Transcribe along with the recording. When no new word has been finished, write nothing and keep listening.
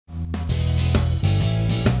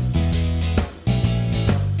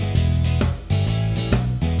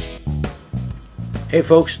Hey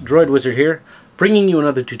folks, Droid Wizard here, bringing you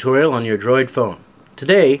another tutorial on your Droid phone.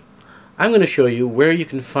 Today, I'm going to show you where you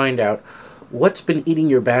can find out what's been eating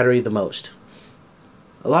your battery the most.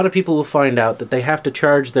 A lot of people will find out that they have to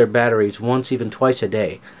charge their batteries once, even twice a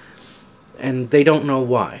day, and they don't know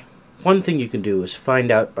why. One thing you can do is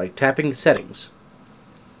find out by tapping the settings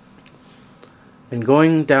and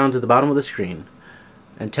going down to the bottom of the screen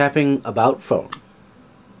and tapping About Phone.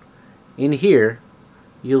 In here,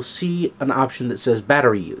 you'll see an option that says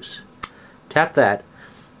battery use. Tap that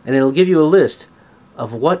and it'll give you a list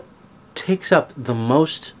of what takes up the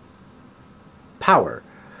most power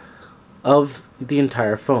of the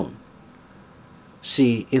entire phone.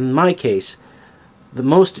 See, in my case, the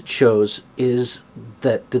most it shows is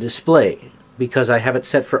that the display, because I have it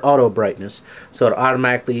set for auto brightness, so it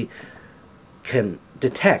automatically can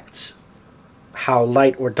detect how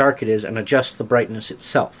light or dark it is and adjust the brightness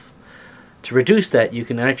itself. To reduce that, you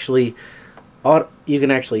can actually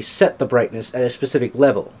set the brightness at a specific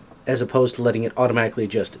level, as opposed to letting it automatically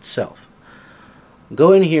adjust itself.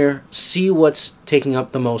 Go in here, see what's taking up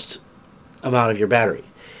the most amount of your battery.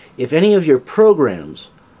 If any of your programs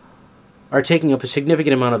are taking up a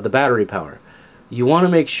significant amount of the battery power, you want to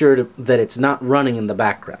make sure that it's not running in the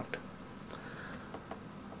background.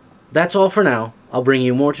 That's all for now. I'll bring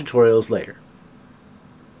you more tutorials later.